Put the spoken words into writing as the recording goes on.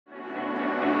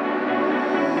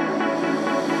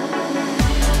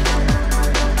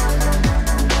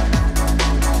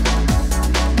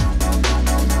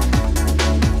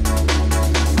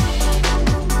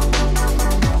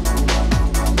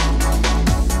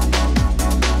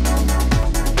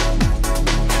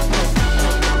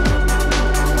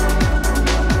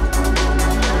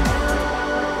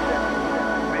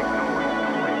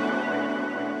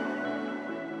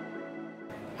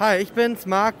Hi, ich bin's,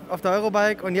 Marc auf der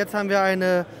Eurobike und jetzt haben wir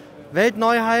eine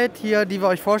Weltneuheit hier, die wir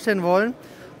euch vorstellen wollen.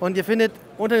 Und ihr findet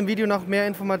unter dem Video noch mehr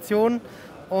Informationen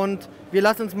und wir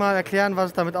lassen uns mal erklären,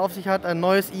 was es damit auf sich hat, ein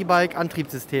neues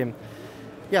E-Bike-Antriebssystem.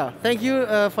 Yeah, thank you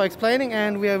for explaining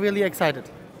and we are really excited.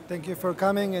 Thank you for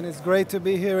coming and it's great to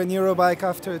be here in Eurobike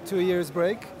after a 2 years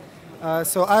break.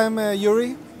 So I'm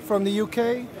Yuri from the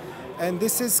UK. And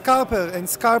this is Skarper, and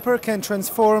Skarper can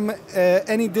transform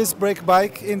any disc brake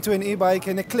bike into an e-bike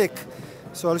in a click.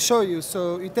 So I'll show you.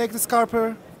 So you take the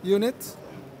Skarper unit,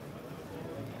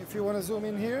 if you want to zoom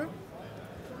in here.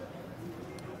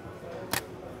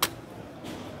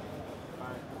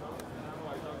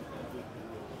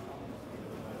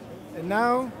 And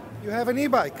now you have an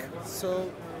e-bike. So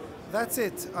that's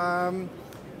it.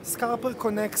 Skarper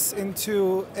connects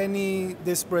into any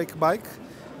disc brake bike.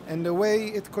 And the way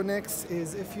it connects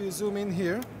is if you zoom in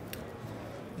here,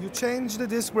 you change the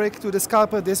disc brake to the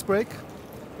Skarper disc brake.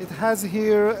 It has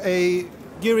here a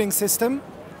gearing system,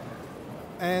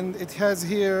 and it has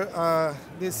here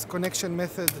this connection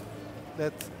method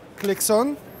that clicks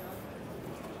on.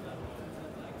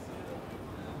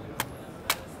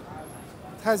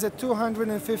 It has a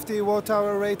 250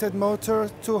 watt-hour rated motor,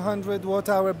 200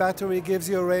 watt-hour battery gives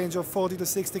you a range of 40 to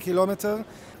 60 kilometers.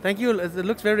 Thank you, it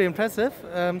looks very impressive.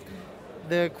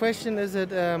 The question is it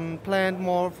planned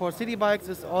more for city bikes?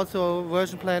 Is also a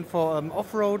version planned for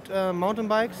off-road mountain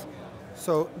bikes?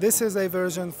 So this is a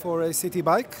version for a city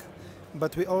bike,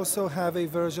 but we also have a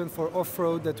version for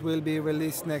off-road that will be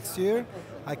released next year.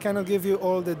 I cannot give you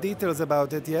all the details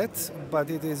about it yet, but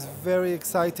it is very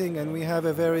exciting and we have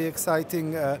a very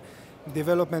exciting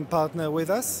development partner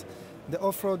with us. The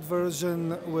off-road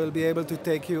version will be able to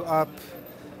take you up.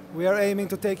 We are aiming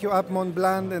to take you up Mont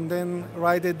Blanc and then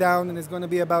ride it down, and it's going to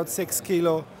be about 6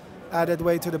 kilo added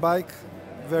weight to the bike.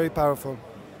 Very powerful.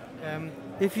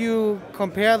 If you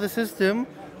compare the system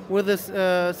with this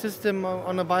system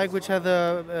on a bike which has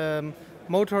a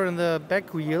motor in the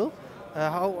back wheel,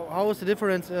 how is the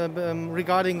difference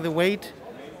regarding the weight?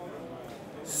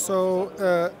 So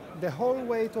the whole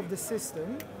weight of the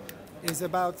system is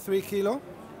about 3 kilo.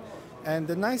 And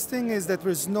the nice thing is that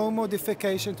there's no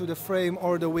modification to the frame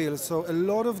or the wheel. So a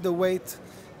lot of the weight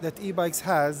that e-bikes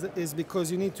has is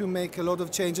because you need to make a lot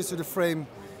of changes to the frame,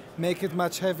 make it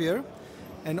much heavier.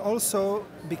 And also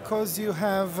because you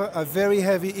have a very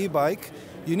heavy e-bike,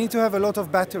 you need to have a lot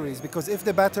of batteries, because if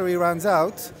the battery runs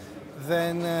out,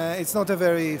 then it's not a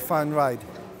very fun ride.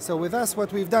 So with us,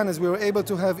 what we've done is we were able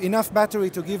to have enough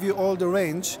battery to give you all the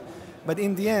range. But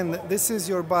in the end, this is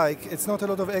your bike. It's not a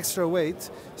lot of extra weight,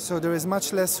 so there is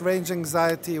much less range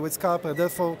anxiety with Skarper.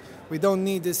 Therefore, we don't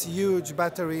need this huge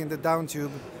battery in the down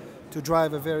tube to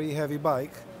drive a very heavy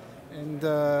bike. And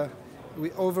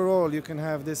overall, you can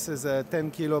have this as a 10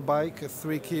 kilo bike, a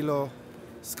 3 kilo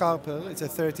Skarper. It's a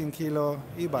 13 kilo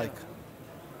e-bike.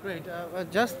 Great.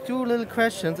 Just two little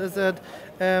questions. Is that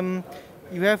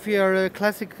you have here a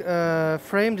classic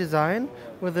frame design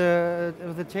with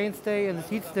the chainstay and the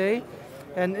seat stay,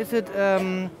 and is it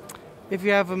if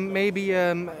you have maybe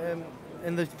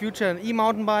in the future an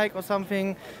e-mountain bike or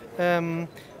something,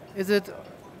 is it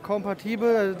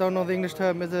compatible? I don't know the English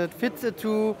term. Is it fits it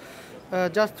to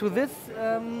just to this?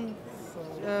 In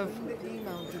the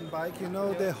e-mountain bike, you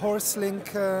know the horse link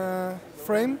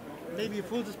frame. Maybe a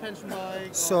full suspension bike.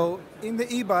 So in the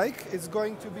e-bike, it's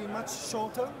going to be much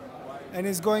shorter. And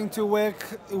it's going to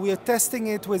work. We are testing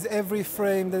it with every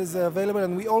frame that is available,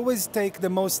 and we always take the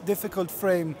most difficult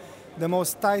frame, the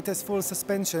most tightest full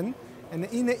suspension. And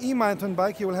in the e-mountain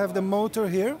bike, you will have the motor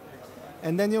here,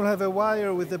 and then you'll have a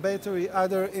wire with the battery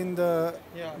either in the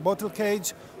bottle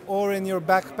cage or in your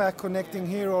backpack connecting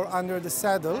here or under the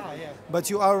saddle. But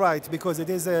you are right, because it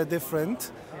is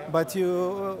different. But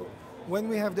when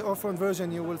we have the off-road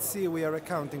version, you will see we are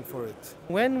accounting for it.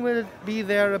 When will be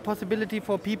there a possibility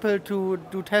for people to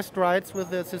do test rides with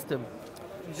the system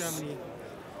in Germany?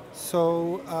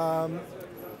 So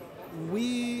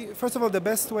first of all, the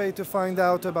best way to find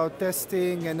out about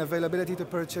testing and availability to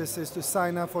purchase is to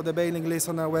sign up for the mailing list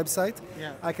on our website.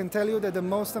 Yeah. I can tell you that the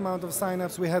most amount of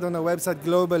sign-ups we had on our website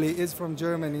globally is from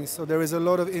Germany, so there is a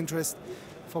lot of interest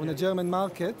from the German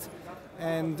market.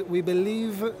 And we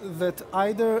believe that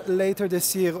either later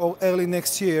this year or early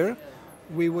next year,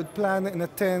 we would plan and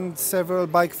attend several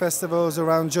bike festivals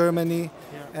around Germany.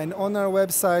 Yeah. And on our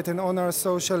website and on our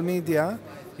social media,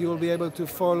 you will be able to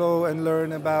follow and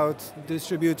learn about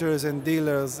distributors and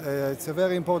dealers. It's a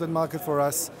very important market for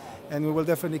us, and we will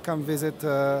definitely come visit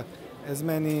as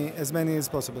many as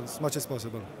possible, as much as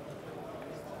possible.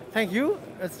 Thank you.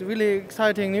 It's really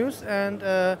exciting news, and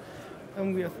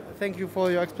we thank you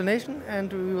for your explanation,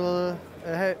 and we will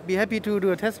be happy to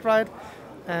do a test ride.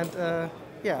 And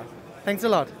yeah, thanks a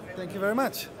lot. Thank you very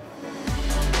much.